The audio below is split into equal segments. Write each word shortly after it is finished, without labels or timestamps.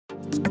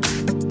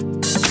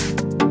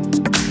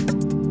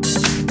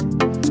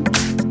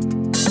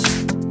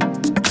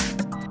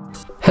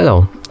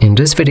Hello, in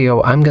this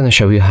video I'm gonna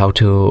show you how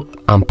to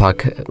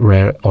unpack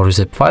RAR or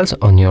zip files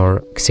on your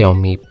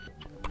Xiaomi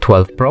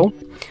 12 Pro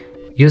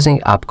using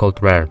an app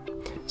called RAR.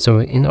 So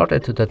in order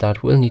to do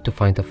that, we'll need to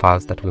find the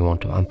files that we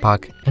want to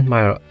unpack, and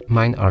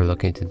mine are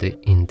located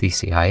in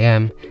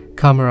DCIM,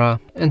 camera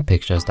and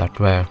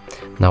pictures.rar.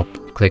 Now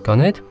click on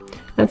it,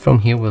 and from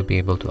here we'll be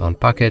able to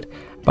unpack it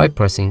by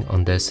pressing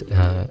on this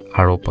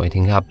arrow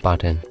pointing up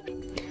button.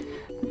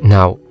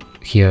 Now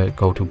here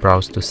go to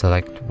browse to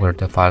select where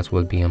the files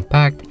will be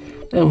unpacked,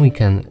 and we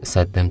can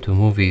set them to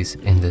movies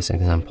in this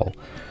example.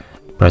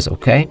 Press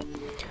OK.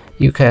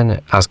 You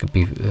can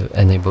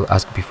enable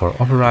ask before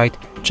override,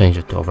 change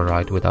it to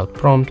override without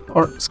prompt,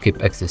 or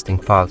skip existing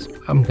files.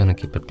 I'm gonna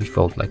keep it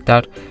default like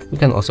that. You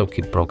can also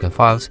keep broken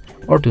files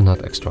or do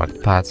not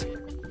extract paths.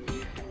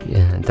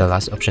 The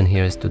last option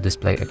here is to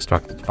display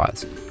extracted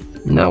files.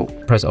 Now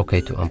press OK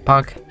to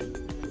unpack.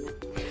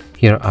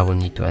 Here I will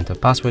need to enter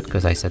password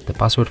because I set the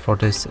password for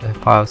this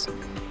files,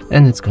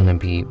 and it's gonna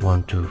be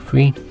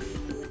 123.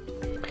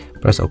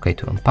 Press OK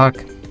to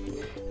unpack,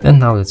 and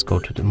now let's go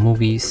to the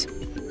movies.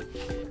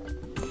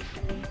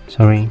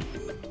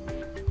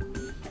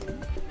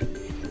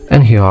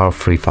 And here are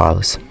 3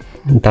 files.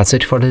 That's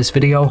it for this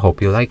video.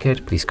 Hope you like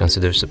it. Please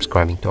consider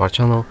subscribing to our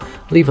channel.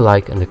 Leave a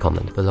like and a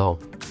comment below.